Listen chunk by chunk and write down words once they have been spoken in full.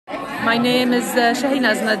My name is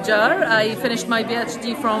Shahenaz Najjar. I finished my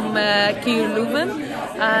PhD from KU Leuven,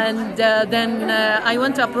 and then I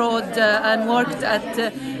went abroad and worked at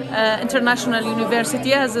international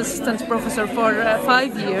university as assistant professor for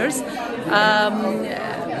 5 years.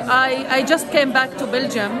 I just came back to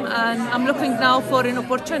Belgium, and I'm looking now for an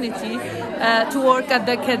opportunity to work at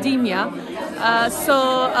the academia. So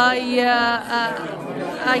I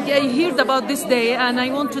heard about this day, and I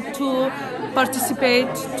wanted to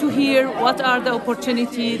participate to hear what are the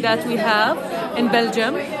opportunities that we have in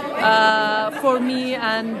Belgium for me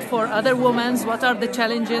and for other women. What are the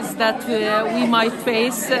challenges that we might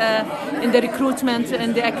face in the recruitment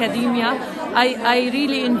in the academia? I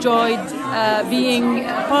really enjoyed being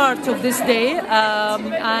part of this day,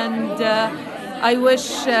 and I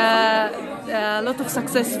wish a lot of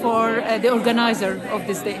success for the organizer of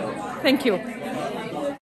this day. Thank you.